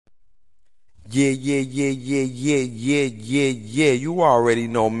Yeah. You already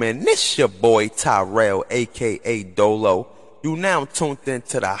know, man. This your boy Tyrell, aka Dolo. You now tuned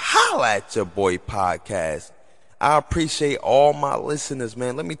into the Holla at Your Boy podcast. I appreciate all my listeners,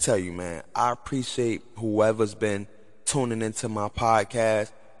 man. Let me tell you, man. I appreciate whoever's been tuning into my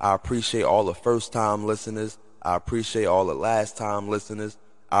podcast. I appreciate all the first-time listeners. I appreciate all the last-time listeners.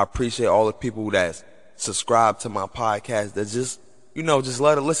 I appreciate all the people that's subscribed to my podcast that just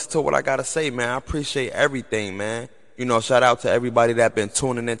let her listen to what I gotta say, man. I appreciate everything, man. Shout out to everybody that been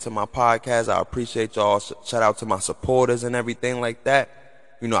tuning into my podcast. I appreciate y'all. Shout out to my supporters and everything like that.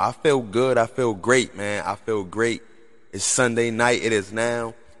 I feel good. I feel great, man. I feel great. It's Sunday night. It is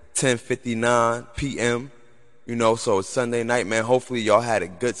now 10:59 p.m. So it's Sunday night, man. Hopefully y'all had a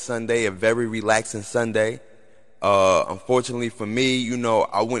good Sunday, a very relaxing Sunday. Unfortunately for me,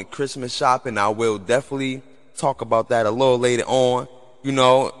 I went Christmas shopping. I will definitely talk about that a little later on. We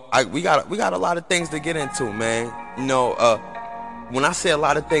got a lot of things to get into, man. When I say a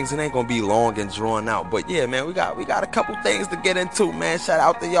lot of things, it ain't gonna be long and drawn out. But yeah, man, we got a couple things to get into, man. Shout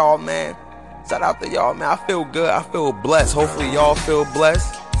out to y'all, man. I feel good. I feel blessed. Hopefully y'all feel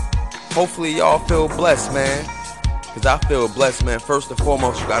blessed. Man. Cause I feel blessed, man. First and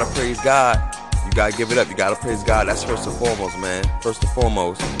foremost, you gotta praise God. You gotta give it up. You gotta praise God. That's first and foremost, man. First and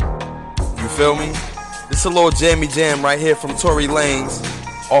foremost. You feel me? This is a little jammy jam right here from Tory Lanez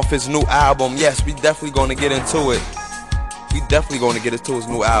off his new album. Yes, we definitely gonna get into it. His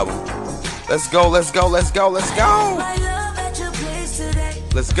new album. Let's go. Let's go. Let's go. Let's go.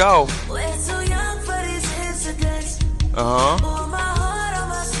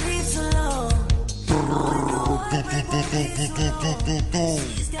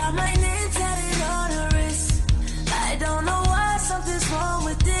 I don't know why something's wrong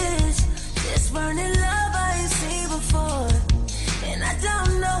with this. This burning love I ain't seen before. And I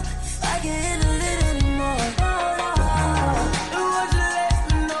don't know if I can handle it anymore. Would you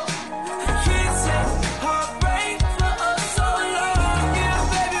let me know? I can't take heartbreak for us so long. Yeah,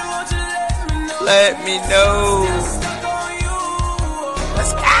 baby, won't you let me know? Let me know. Stuck on you.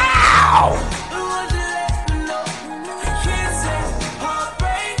 Let's go. Would you let me know? I can't take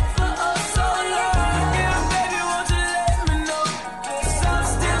heartbreak for us so long. Yeah, baby, won't you let me know? 'Cause I'm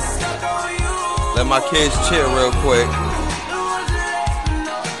still stuck on you. Let my kids chill real quick.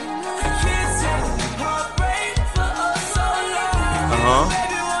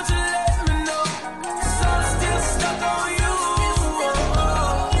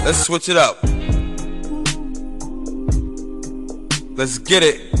 Let's switch it up. Let's get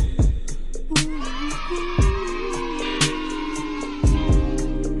it.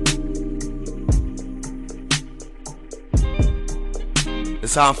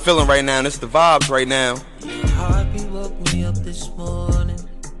 That's how I'm feeling right now. This is the vibes right now. Heartbeat woke me up this morning.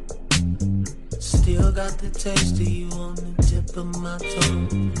 Still got the taste of you on the tip of my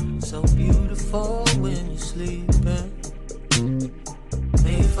tongue. So beautiful when you're sleeping.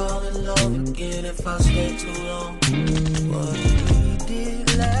 May fall in love again if I stay too long. What we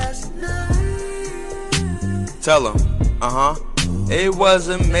did last night. Tell them. It was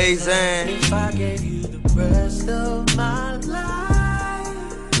amazing. If I gave you the rest of my life,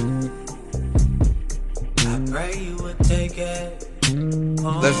 I pray you would take it.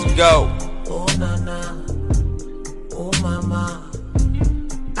 Let's go. Oh, na na. Oh, mama.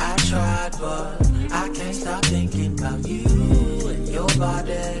 I tried, but I can't stop thinking about you and your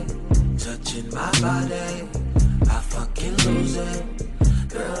body. Touching my body. I fucking lose it.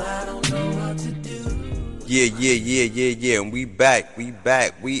 Girl, I don't know what to do. Yeah. And we back. We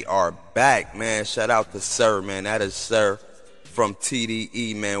are back, man. Shout out to Sir, man. That is Sir from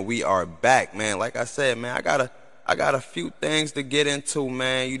TDE, man. We are back, man. Like I said, man, I got a few things to get into,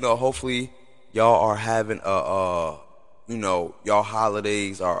 man. Hopefully y'all are having y'all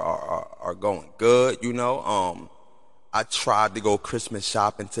holidays are going good, I tried to go Christmas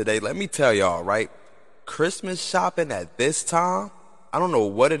shopping today. Let me tell y'all, right? Christmas shopping at this time, I don't know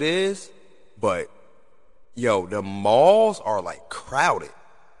what it is, but the malls are like crowded.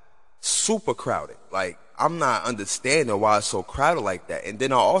 Super crowded. Like, I'm not understanding why it's so crowded like that. And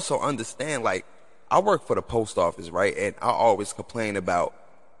then I also understand, like, I work for the post office, right? And I always complain about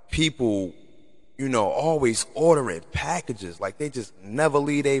people, always ordering packages. Like, they just never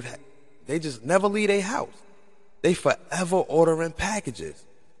leave their house. They forever ordering packages.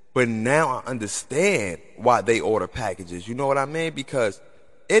 But now I understand why they order packages. You know what I mean? Because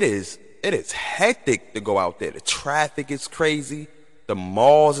it is hectic to go out there. The traffic is crazy. The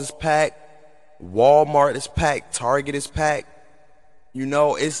malls is packed. Walmart is packed. Target is packed.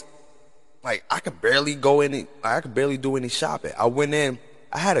 It's like I could barely do any shopping. I went in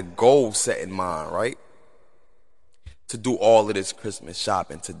I had a goal set in mind, right? To do all of this Christmas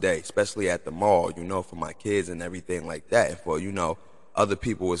shopping today, especially at the mall, for my kids and everything like that, and for, other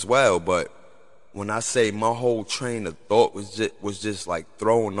people as well. But when I say my whole train of thought was just like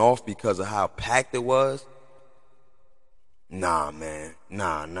thrown off because of how packed it was, nah, man.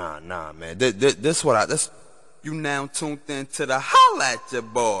 This you now tuned in to the Holla at Your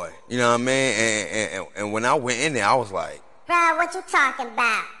Boy. You know what I mean? And when I went in there, I was like, bro, what you talking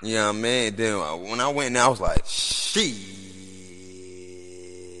about? You know what I mean? Then when I went in there, I was like, shit.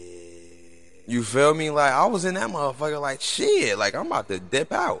 You feel me? Like, I was in that motherfucker like, shit. Like, I'm about to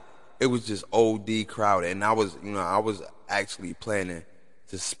dip out. It was just OD crowded. And I was actually planning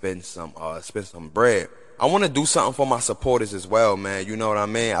to spend some bread. I want to do something for my supporters as well, man. You know what I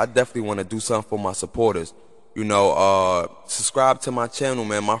mean? I definitely want to do something for my supporters. Subscribe to my channel,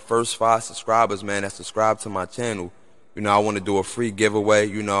 man. My first 5 subscribers, man, that subscribe to my channel. I want to do a free giveaway.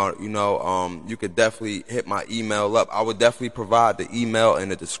 You could definitely hit my email up. I would definitely provide the email in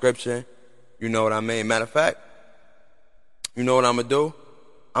the description. You know what I mean? Matter of fact, you know what I'm going to do?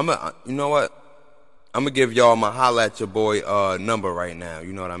 You know what? I'm going to give y'all my Holla at Your Boy number right now.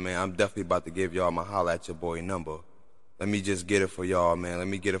 You know what I mean? I'm definitely about to give y'all my Holla at Your Boy number. Let me just get it for y'all, man. Let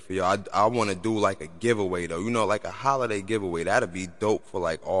me get it for y'all. I want to do like a giveaway, though. Like a holiday giveaway. That'd be dope for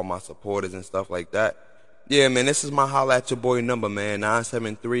like all my supporters and stuff like that. Yeah, man, this is my Holla at Your Boy number, man.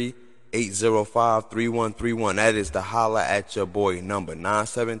 973-805-3131. That is the Holla at Your Boy number.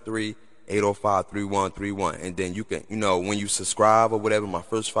 973-805-3131. And then you can, when you subscribe or whatever, my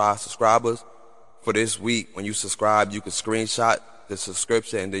first 5 subscribers for this week, when you subscribe, you can screenshot the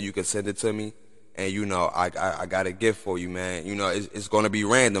subscription and then you can send it to me. And, I got a gift for you, man. It's going to be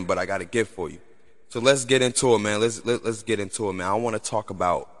random, but I got a gift for you. So let's get into it, man. Let's get into it, man. I want to talk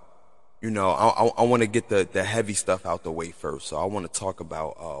about, I want to get the heavy stuff out the way first. So I want to talk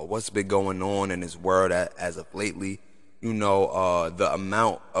about what's been going on in this world as of lately. The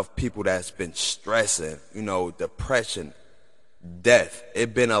amount of people that's been stressing, depression, death.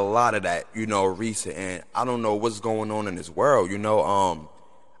 It been a lot of that, recent. And I don't know what's going on in this world.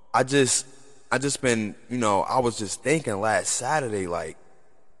 I just been, I was just thinking last Saturday, like,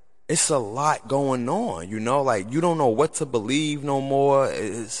 it's a lot going on, like, you don't know what to believe no more.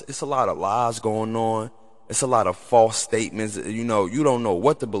 It's a lot of lies going on. It's a lot of false statements. You don't know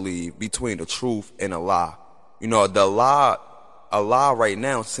what to believe between the truth and a lie. A lie right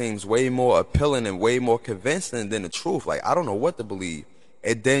now seems way more appealing and way more convincing than the truth. Like, I don't know what to believe.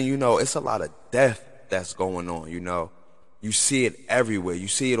 And then, it's a lot of death that's going on, You see it everywhere. I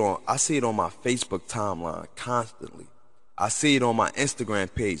see it on my Facebook timeline constantly. I see it on my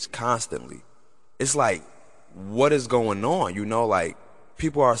Instagram page constantly. It's like, what is going on? Like,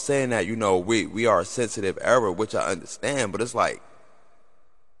 people are saying that, we are a sensitive era, which I understand, but it's like,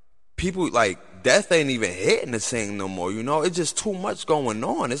 people, like, death ain't even hitting the same no more, It's just too much going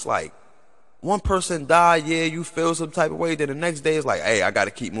on. It's like, one person died, yeah, you feel some type of way, then the next day it's like, hey, I gotta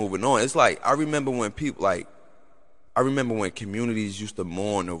keep moving on. It's like, I remember when communities used to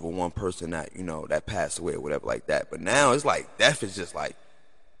mourn over one person that, that passed away or whatever like that. But now it's like, death is just like,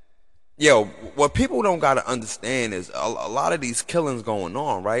 what people don't got to understand is a lot of these killings going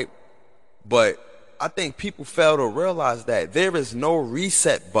on, right? But I think people fail to realize that there is no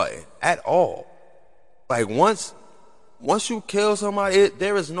reset button at all. Like, once you kill somebody,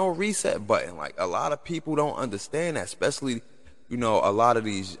 there is no reset button. Like, a lot of people don't understand that, especially, a lot of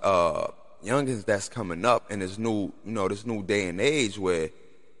these, youngins that's coming up in this new, this new day and age where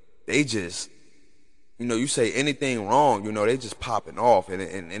they just, you say anything wrong, they just popping off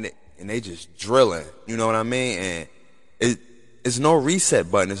and they just drilling, you know what I mean? And it's no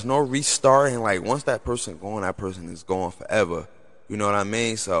reset button, it's no restarting. Like, once that person gone, that person is gone forever, you know what I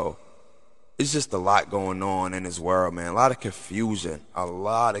mean? So it's just a lot going on in this world, man. A lot of confusion.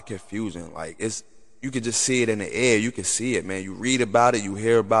 Like, you could just see it in the air. You can see it, man. You read about it, you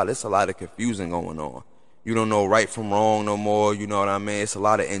hear about it. It's a lot of confusion going on. You don't know right from wrong no more. You know what I mean? It's a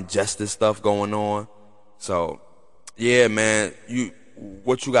lot of injustice stuff going on. So, yeah, man,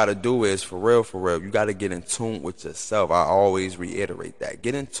 what you got to do is, for real, you got to get in tune with yourself. I always reiterate that.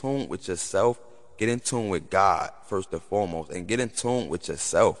 Get in tune with yourself. Get in tune with God, first and foremost. And get in tune with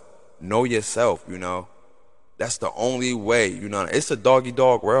yourself. Know yourself, That's the only way, it's a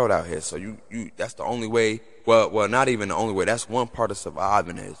dog world out here. So that's the only way. Well, not even the only way. That's one part of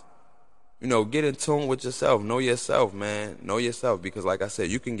surviving is, get in tune with yourself. Know yourself, man. Know yourself. Because like I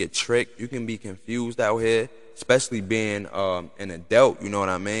said, you can get tricked. You can be confused out here, especially being an adult. You know what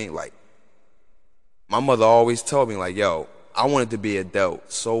I mean? Like, my mother always told me, like, yo, I wanted to be an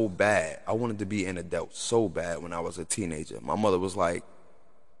adult so bad. I wanted to be an adult so bad when I was a teenager. My mother was like,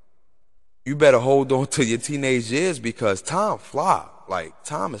 you better hold on to your teenage years because time fly. Like,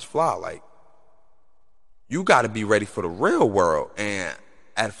 time is fly. Like, you got to be ready for the real world. And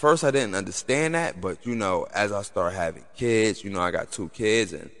at first I didn't understand that, but, you know, as I started having kids, you know, I got 2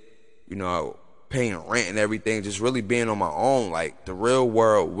 kids and, you know, paying rent and everything, just really being on my own, like, the real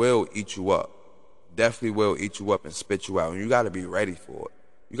world will eat you up. Definitely will eat you up and spit you out. And you got to be ready for it.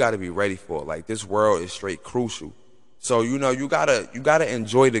 You got to be ready for it. Like, this world is straight crucial. So, you know, you gotta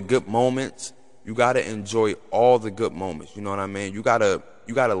enjoy the good moments. You gotta enjoy all the good moments. You know what I mean? You gotta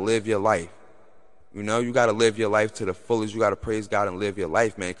live your life. You know, you gotta live your life to the fullest. You gotta praise God and live your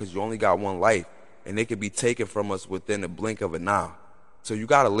life, man, because you only got one life, and it could be taken from us within the blink of an eye. So you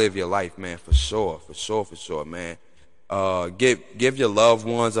gotta live your life, man, for sure, man. Give your loved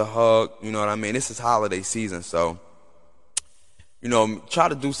ones a hug. You know what I mean? This is holiday season, so, you know, try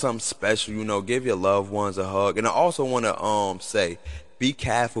to do something special, you know, give your loved ones a hug. And I also want to say, be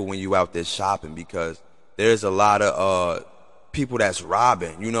careful when you out there shopping because there's a lot of people that's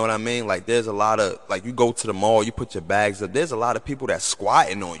robbing, you know what I mean? Like, there's a lot of, like, you go to the mall, you put your bags up, there's a lot of people that's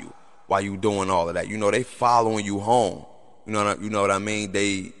squatting on you while you doing all of that. You know, they following you home. You know what I mean?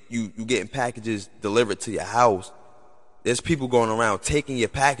 You getting packages delivered to your house. There's people going around taking your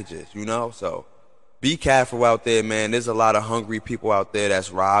packages, you know? So be careful out there, man. There's a lot of hungry people out there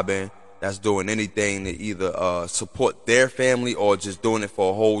that's robbing, that's doing anything to either support their family or just doing it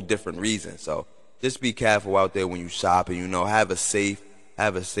for a whole different reason. So just be careful out there when you shopping. You know, have a safe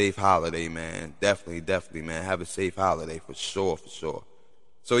holiday, man. Definitely, man. Have a safe holiday for sure.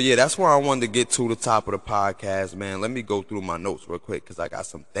 So yeah, that's where I wanted to get to the top of the podcast, man. Let me go through my notes real quick because I got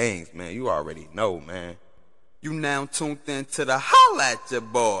some things, man. You already know, man. You now tuned in to the Holla at Your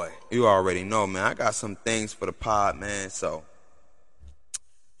Boy. You already know, man. I got some things for the pod, man. So,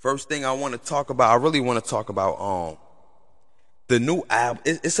 first thing I want to talk about, I really want to talk about the new album.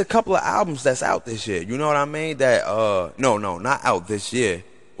 It's a couple of albums that's out this year. You know what I mean? That no, not out this year.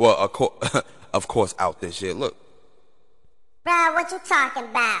 Well, of course, out this year. Look, Bruh, what you talking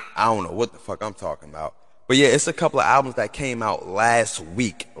about? I don't know what the fuck I'm talking about. But yeah, it's a couple of albums that came out last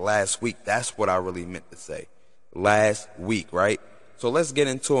week. That's what I really meant to say. Last week, right? So let's get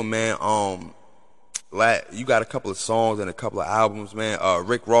into it, man. You got a couple of songs and a couple of albums, man.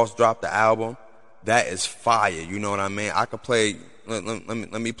 Rick Ross dropped the album. That is fire. You know what I mean? I could play.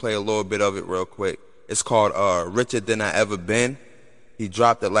 Let me play a little bit of it real quick. It's called Richer Than I Ever Been. He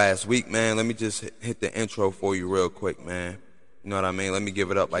dropped it last week, man. Let me just hit the intro for you real quick, man. You know what I mean? Let me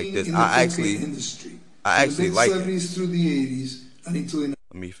give it up like this. I actually like it. Through the 80s, until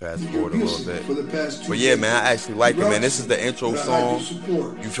let me fast forward a little bit. But yeah, man, I actually like it, man. This is the intro song.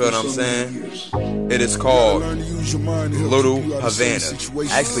 You feel what I'm saying? It is called Little Havana.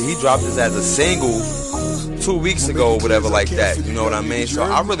 Actually, he dropped this as a single 2 weeks ago or whatever like that. You know what I mean? So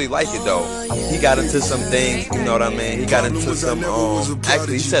I really like it, though. He got into some things, you know what I mean? He got into some,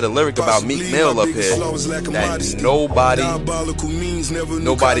 actually, he said a lyric about Meek Mill up here that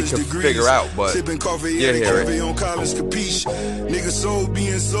nobody could figure out, but you'll hear it. Niggas soul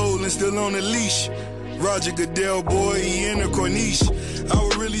being sold and still on a leash. Roger Goodell, boy, he in a Corniche. I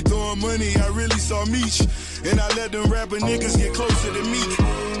was really throwing money, I really saw Meech. And I let them rapper niggas get closer to Meek.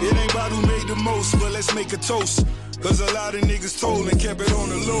 It ain't about who made the most, but let's make a toast. Cause a lot of niggas told and kept it on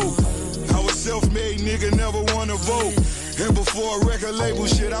the low. I was self-made, nigga, never wanna vote. And before a record label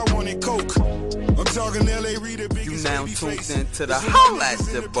shit, I wanted coke. I'm talking L.A. Reader, biggest you now tuned into the Holla at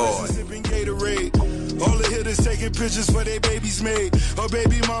Your Boy. All the hitters taking pictures for their babies made. Her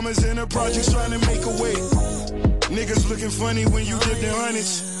baby mamas in the projects trying to make a way. Niggas looking funny when you dip their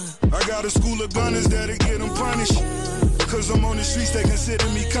hundreds. I got a school of gunners that'll get them punished. Cause I'm on the streets, they consider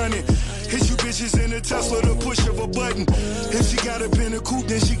me cunning. Hit you bitches in a Tesla, the push of a button. If she got up in a coupe,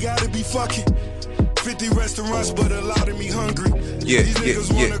 then she gotta be fucking. 50 restaurants, but a lot of me hungry. These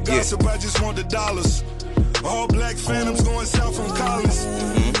niggas wanna gossip, I just want the dollars. All black phantoms going south from Collins.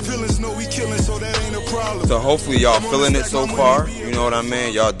 Feelings know we killing, so that ain't a problem. So hopefully y'all feeling it so far. You know what I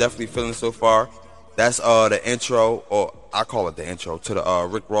mean? Y'all definitely feeling so far. That's the intro, or I call it the intro to the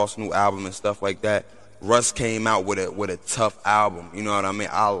Rick Ross new album and stuff like that. Russ came out with a tough album. You know what I mean?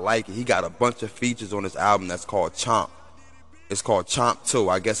 I like it. He got a bunch of features on this album that's called Chomp. It's called Chomp 2.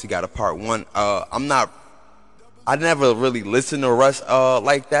 I guess he got a part 1. I never really listened to Russ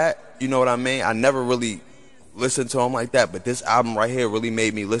like that. You know what I mean? I never really listened to him like that, but this album right here really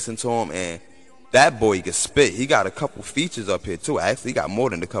made me listen to him, and that boy can spit. He got a couple features up here too. Actually, he got more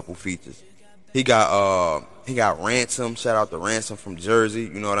than a couple features. He got Ransom. Shout out to Ransom from Jersey.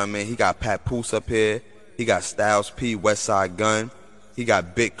 You know what I mean? He got Papoose up here. He got Styles P, Westside Gun. He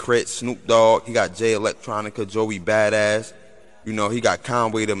got Big Crit, Snoop Dogg. He got Jay Electronica, Joey Badass. You know, he got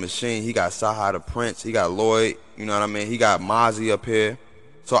Conway the Machine, he got Saha the Prince, he got Lloyd, you know what I mean? He got Mozzie up here.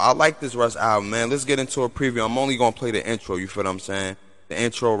 So I like this Russ album, man. Let's get into a preview. I'm only going to play the intro, you feel what I'm saying? The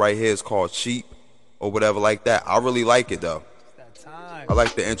intro right here is called Cheap or whatever like that. I really like it, though. I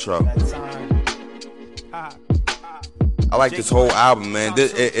like the intro. I like this whole album, man.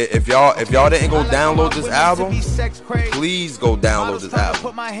 If y'all didn't go download this album, please go download this album.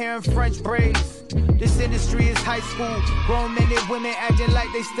 Put my hair in French braids. This industry is high school. Grown men and women acting like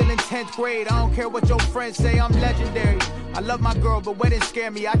they still in 10th grade. I don't care what your friends say, I'm legendary. I love my girl, but weddings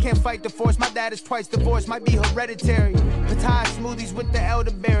scare me. I can't fight the force. My dad is twice divorced, might be hereditary. Pattaya smoothies with the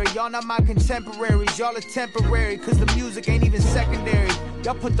elderberry. Y'all not my contemporaries. Y'all are temporary, cause the music ain't even secondary.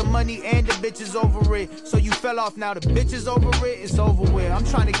 Y'all put the money and the bitches over it. So you fell off, now the bitches over it, it's over with. I'm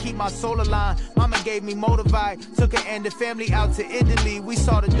trying to keep my soul aligned. Mama gave me Motivite. Took her and the family out to Italy. We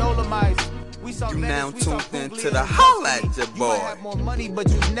saw the Dolomites. We saw You now Venice, we saw tuned in Puglia to the and Holla at Tuscany. Your You Boy. might have more money, but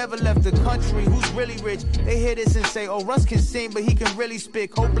you never left the country. Who's really rich? They hear this and say, oh, Russ can sing, but he can really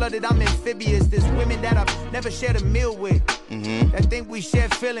spit. Cold-blooded, I'm amphibious. There's women that I've never shared a meal with. That think we share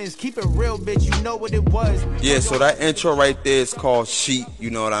feelings. Keep it real, bitch. You know what it was. Yeah, so that intro right there is called Sheep,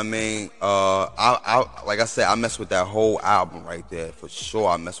 you know what I mean? Like I said, I mess with that whole album right there. For sure,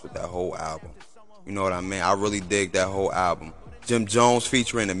 I mess with that whole album. You know what I mean? I really dig that whole album. Jim Jones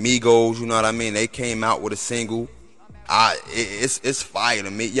featuring Amigos, you know what I mean? They came out with a single. It's fire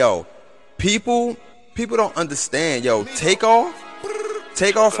to me. Yo, people don't understand. Yo, Takeoff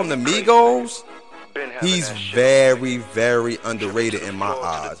from the Migos, he's very, very underrated in my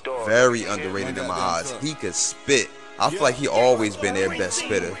eyes. Very underrated in my eyes. He could spit. I feel like he always been their best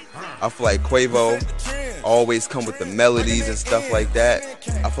spitter. I feel like Quavo always come with the melodies and stuff like that.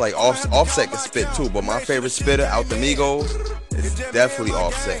 I feel like Offset can spit too, but my favorite spitter out the Migos is definitely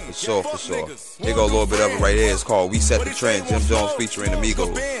Offset, for sure, for sure. Here go a little bit of it right here. It's called We Set the Trend, Jim Jones featuring the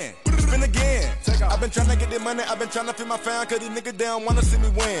Migos. Spin again. I've been trying to get the money, I've been trying to feed my fam, cause these niggas they don't wanna see me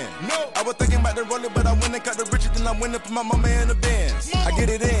win. No, I was thinking about the rolling, but I went and cut the riches, then I went and put my mama in the Benz. I get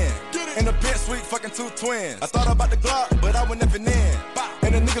it in the pit suite, fucking two twins. I thought about the Glock, but I went nothing in.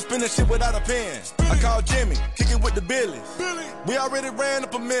 And the nigga spinning shit without a pen. I called Jimmy, kicking with the Billies. We already ran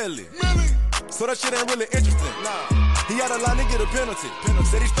up a milli. So that shit ain't really interesting. Nah. He had a line to get a penalty.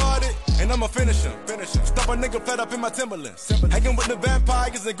 Said he started, and I'ma finish him. Stop a nigga flat up in my Timberlands. Hanging with the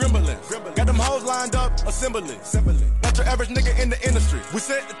vampires and gremlins. Got them hoes lined up, assembly. Not your average nigga in the industry. We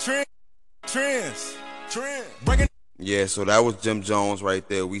set the trends. Breaking. Yeah, so that was Jim Jones right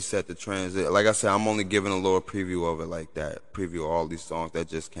there. We set the trends. Like I said, I'm only giving a little preview of it like that. Preview of all these songs that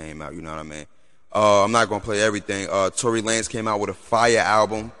just came out, you know what I mean? I'm not going to play everything. Tory Lanez came out with a fire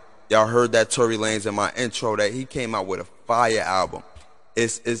album. Y'all heard that Tory Lanez in my intro that he came out with a fire album.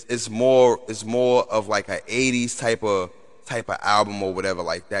 It's more of like an 80s type of album or whatever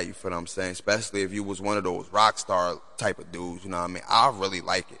like that, you feel what I'm saying? Especially if you was one of those rock star type of dudes, you know what I mean? I really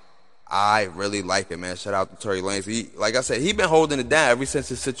like it. I really like it, man. Shout out to Tory Lanez. Like I said, he been holding it down ever since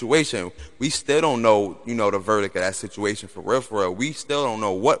his situation. We still don't know, you know, the verdict of that situation for real. We still don't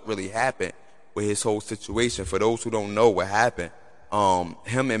know what really happened with his whole situation. For those who don't know what happened,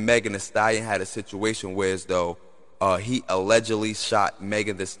 him and Megan Thee Stallion had a situation where as though he allegedly shot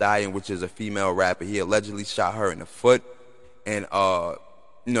Megan Thee Stallion, which is a female rapper. He allegedly shot her in the foot. And,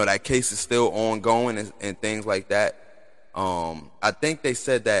 you know, that case is still ongoing and things like that. I think they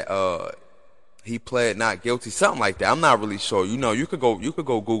said that he pled not guilty, something like that. I'm not really sure. You know, you could go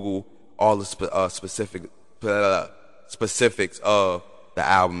Google all the specifics of the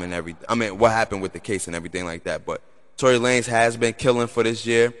album and everything. I mean, what happened with the case and everything like that. But Tory Lanez has been killing for this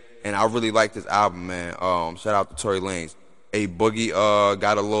year, and I really like this album, man. Shout out to Tory Lanez. A Boogie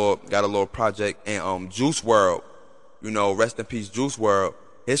got a little project, and Juice WRLD, you know, rest in peace, Juice WRLD.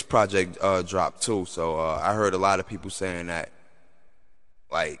 His project dropped too, so I heard a lot of people saying that,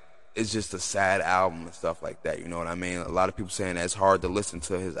 like, it's just a sad album and stuff like that, you know what I mean? A lot of people saying that it's hard to listen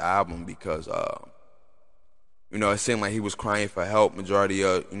to his album because, you know, it seemed like he was crying for help majority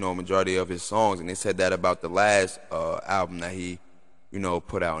of his songs, and they said that about the last album that he, you know,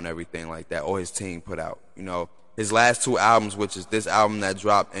 put out and everything like that, or his team put out, you know. His last two albums, which is this album that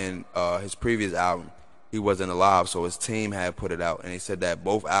dropped and his previous album, he wasn't alive, so his team had put it out, and they said that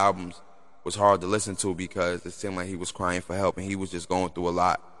both albums was hard to listen to because it seemed like he was crying for help and he was just going through a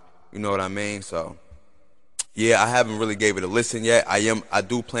lot. You know what I mean? So, yeah, I haven't really gave it a listen yet. I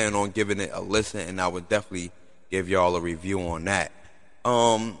do plan on giving it a listen, and I would definitely give y'all a review on that.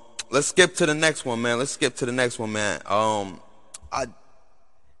 Let's skip to the next one, man.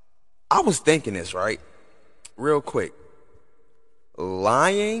 I was thinking this, right? Real quick.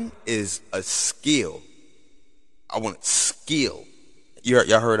 Lying is a skill. skill.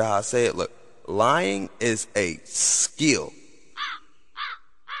 Y'all heard how I say it? Look, lying is a skill.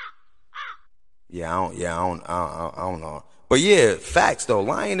 I don't know. But yeah, facts though.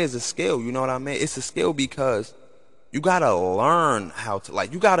 Lying is a skill. You know what I mean? It's a skill because you gotta learn how to,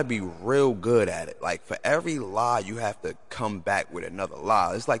 like, you gotta be real good at it. Like, for every lie, you have to come back with another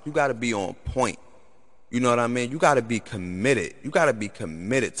lie. It's like you gotta be on point. You know what I mean? You gotta be committed. You gotta be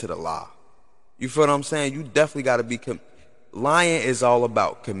committed to the lie. You feel what I'm saying? You definitely gotta be lying is all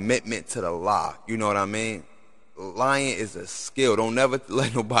about commitment to the lie. You know what I mean? Lying is a skill. Don't never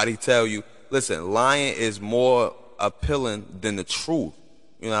let nobody tell you, listen, lying is more appealing than the truth.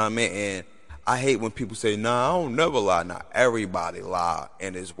 You know what I mean? And I hate when people say, nah, I don't never lie. Nah, everybody lie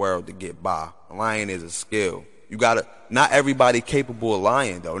in this world to get by. Lying is a skill. You gotta, not everybody capable of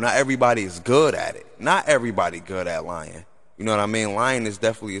lying though. Not everybody is good at it. Not everybody good at lying. You know what I mean? Lying is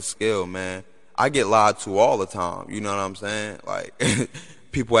definitely a skill, man. I get lied to all the time. You know what I'm saying? Like,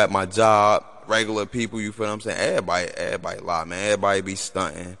 people at my job, regular people, you feel what I'm saying? Everybody lie, man. Everybody be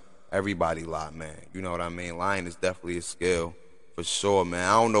stunting. Everybody lie, man. You know what I mean? Lying is definitely a skill. For sure, man.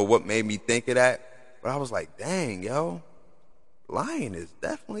 I don't know what made me think of that, but I was like, dang, yo, lying is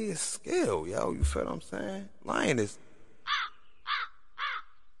definitely a skill, yo. You feel what I'm saying? Lying is,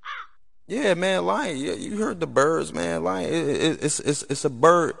 yeah, man. Lying, you heard the birds, man. Lying, it's a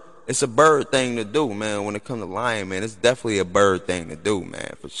bird. It's a bird thing to do, man. When it comes to lying, man, it's definitely a bird thing to do,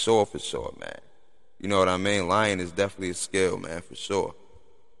 man. For sure, man. You know what I mean? Lying is definitely a skill, man. For sure.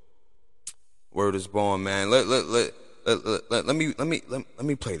 Word is born, man. Let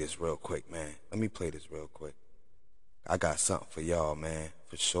me play this real quick, man. Let me play this real quick. I got something for y'all, man.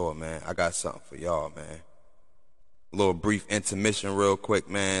 For sure, man. I got something for y'all, man. A little brief intermission real quick,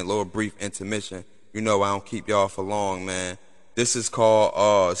 man. Little brief intermission. You know I don't keep y'all for long, man. This is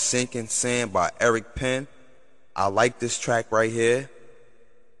called Sinking Sand by Eric Penn. I like this track right here.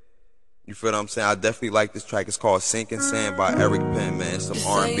 You feel what I'm saying? I definitely like this track. It's called Sinking Sand by Eric Penn, man. Some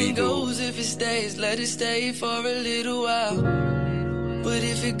R&B dude. If it stays, let it stay for a little while. But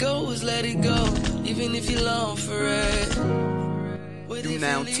if it goes, let it go, even if you long for it. You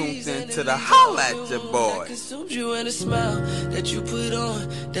now tuned in to the Holla at Your Boy. Consumes you in a smile that you put on,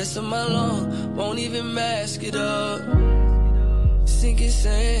 that's on my lawn, won't even mask it up. Sinking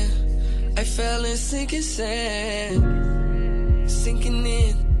sand, I fell in sinking sand, sinking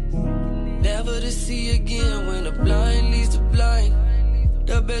in. Never to see again when the blind leads the blind.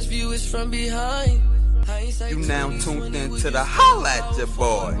 The best view is from behind. You now tuned in to the Holla at Your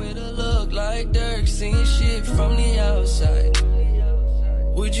Boy. With a look like Dirk singing shit from the outside.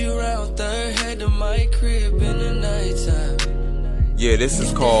 Would you round third, head to my crib in the nighttime? Yeah, this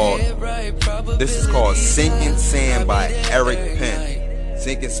is called Sinking Sand by Eric Penn.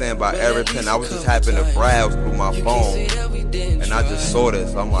 Sinking Sand by Eric Penn. I was just happening to browse through my phone, and I just saw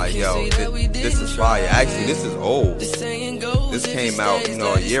this. I'm like, yo, this is fire. Actually, this is old. This came out,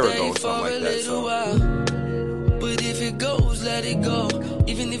 a year ago or something like that. So. But if it goes, let it go,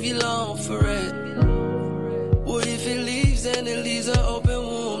 even if you long for it. What if it leaves and it leaves an open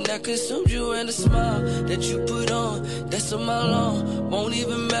wound that consumes you and a smile that you put on, that's on my lawn, won't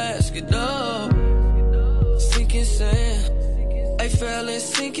even mask it up. Sinking sand, I fell in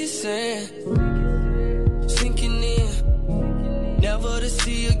sinking sand, sinking in, never to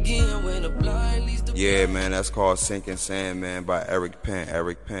see again when the blind leads the Yeah, man, that's called Sinking Sand, man, by Eric Penn.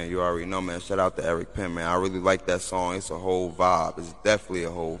 Eric Penn, you already know, man. Shout out to Eric Penn, man. I really like that song. It's a whole vibe. It's definitely a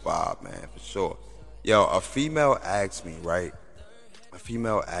whole vibe, man, for sure. Yo, a female asked me, right? A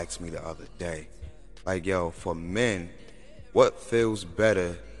female asked me the other day, like, yo, for men, what feels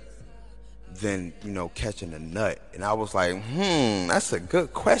better than, catching a nut? And I was like, that's a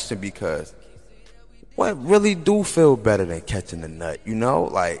good question, because what really do feel better than catching a nut,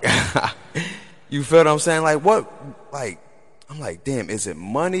 Like, you feel what I'm saying? Like, I'm like, damn, is it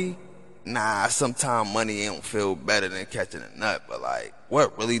money? Nah, sometimes money don't feel better than catching a nut, but like,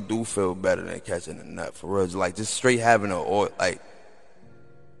 what really do feel better than catching a nut for real? Like, just straight having and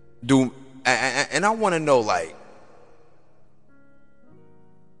I want to know, like,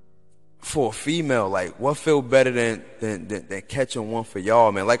 for a female, like, what feel better than catching one for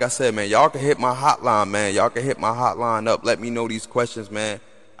y'all, man? Like I said, man, y'all can hit my hotline, man. Y'all can hit my hotline up. Let me know these questions, man.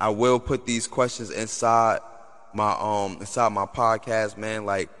 I will put these questions inside my podcast, man.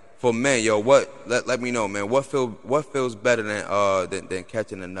 Like, for men, yo, let me know, man. What feels better than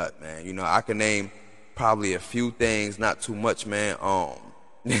catching a nut, man? I can name probably a few things, not too much, man.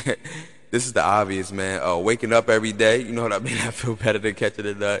 This is the obvious, man. Waking up every day, you know what I mean? I feel better than catching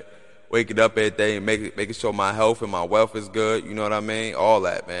a nut. Waking up every day and making sure my health and my wealth is good, you know what I mean? All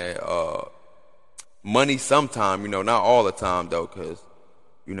that, man. money sometime, you know, not all the time though, cause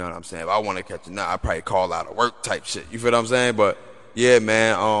you know what I'm saying. If I want to catch a nut, I probably call out of work type shit. You feel what I'm saying? But yeah,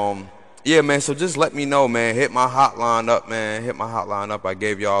 man. Yeah, man. So just let me know, man. Hit my hotline up, man. Hit my hotline up. I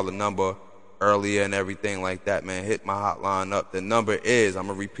gave y'all the number earlier and everything like that, man. Hit my hotline up. The number is, I'm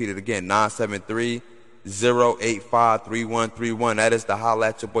gonna repeat it again, 973-085-3131. That is the Holla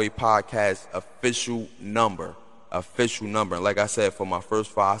at Your Boy podcast official number. And like I said, for my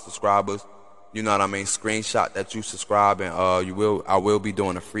first 5 subscribers, you know what I mean, screenshot that you subscribe, and I will be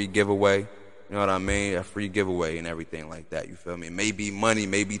doing a free giveaway. You know what I mean? A free giveaway and everything like that. You feel me? Maybe money,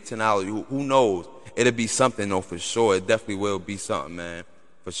 maybe $10. Who knows? It'll be something though, for sure. It definitely will be something, man.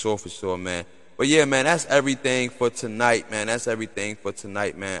 For sure, man. But yeah, man, that's everything for tonight, man. I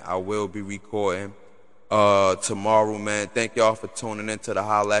will be recording tomorrow, man. Thank y'all for tuning into the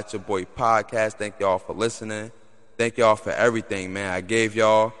Holla at Your Boy podcast. Thank y'all for listening. Thank y'all for everything, man. I gave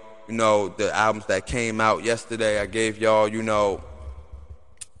y'all, you know, the albums that came out yesterday. I gave y'all, you know,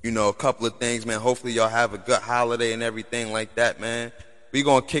 a couple of things, man. Hopefully y'all have a good holiday and everything like that, man. We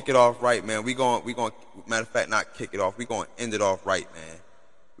gonna kick it off right, man. We gonna matter of fact, not kick it off. We gonna end it off right,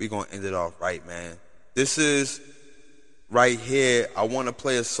 man. This is right here. I want to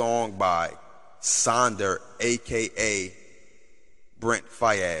play a song by Sonder, a.k.a. Brent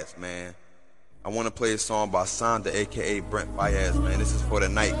Faiyaz, man. I want to play a song by Sonder, a.k.a. Brent Faiyaz, man. This is for the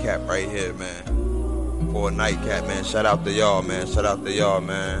nightcap right here, man. For a nightcap, man. Shout out to y'all, man.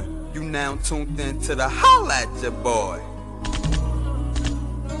 You now tuned in to the Holla at Your Boy.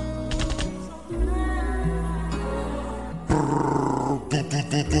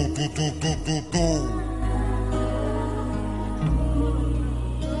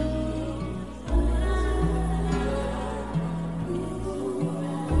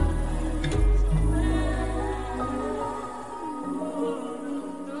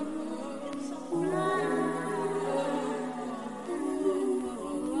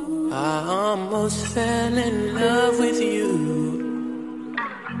 I almost fell in love with you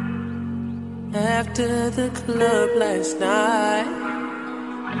after the club last night.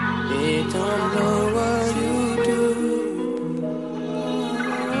 They don't know what you do.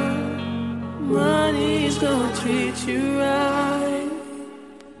 Money's gonna treat you right.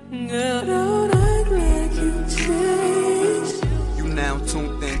 Girl, don't act like you changed. You now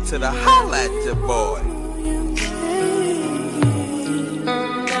tuned in to the Holla at Your Boy.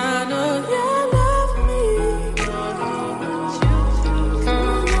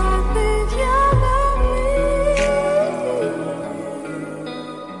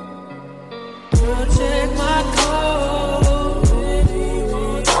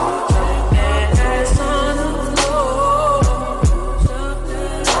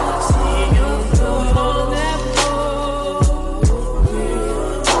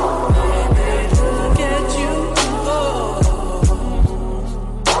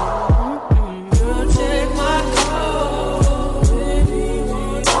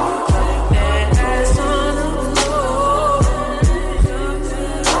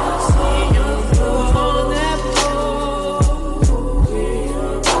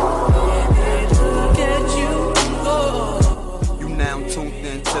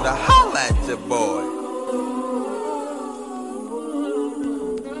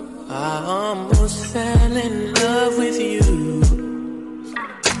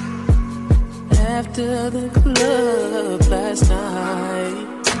 After the club last night,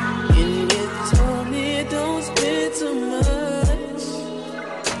 and you told me don't spend too much.